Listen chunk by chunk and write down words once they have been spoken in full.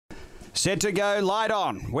Set to go, light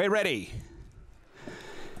on. We're ready.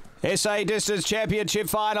 SA Distance Championship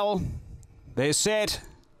Final. They're set.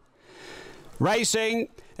 Racing.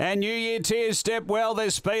 And New Year Tears step well.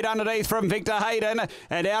 There's speed underneath from Victor Hayden.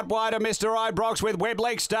 And out wide of Mr. Ibrox with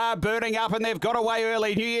Webleck Star burning up, and they've got away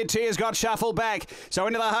early. New Year Tears got shuffled back. So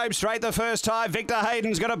into the home straight the first time. Victor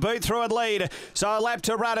Hayden's going to boot through and lead. So a lap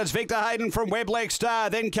to run. It's Victor Hayden from Webleck Star.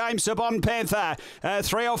 Then came Sabon Panther.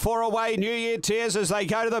 3 or 4 away. New Year Tears as they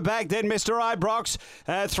go to the back. Then Mr. Ibrox.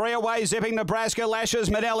 3 away. Zipping Nebraska. Lashes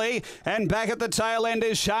Manelli. And back at the tail end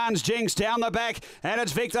is Shan's Jinx down the back. And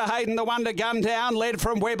it's Victor Hayden, the one to gun down. Led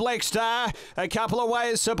from Webleck Star. A couple of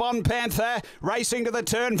ways, Sabon Panther. Racing to the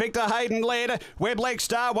turn, Victor Hayden led. Webleck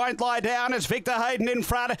Star won't lie down. It's Victor Hayden in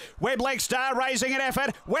front. Webleck Star raising an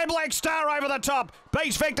effort. Webleck Star over the top.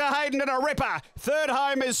 Beats Victor Hayden in a ripper. Third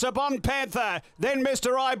home is Sabon Panther. Then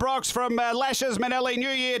Mr. Ibrox from Lashes Manelli, New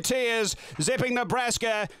Year Tears. Zipping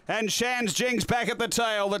Nebraska. And Shan's Jinx back at the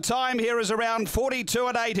tail. The time here is around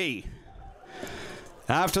 42.80.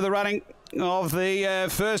 After the running of the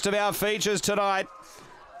first of our features tonight.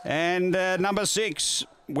 And number 6,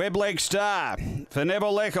 Webleck Star for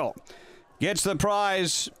Neville Leckel. Gets the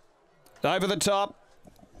prize over the top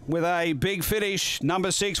with a big finish. Number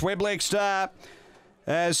 6, Webleck Star.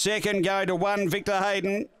 Second going to 1, Victor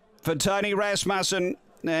Hayden for Tony Rasmussen.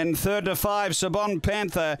 And third to 5, Sabon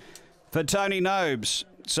Panther for Tony Nobes.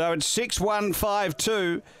 So it's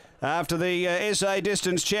 6-1-5-2 after the SA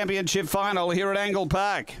Distance Championship Final here at Angle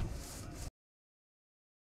Park.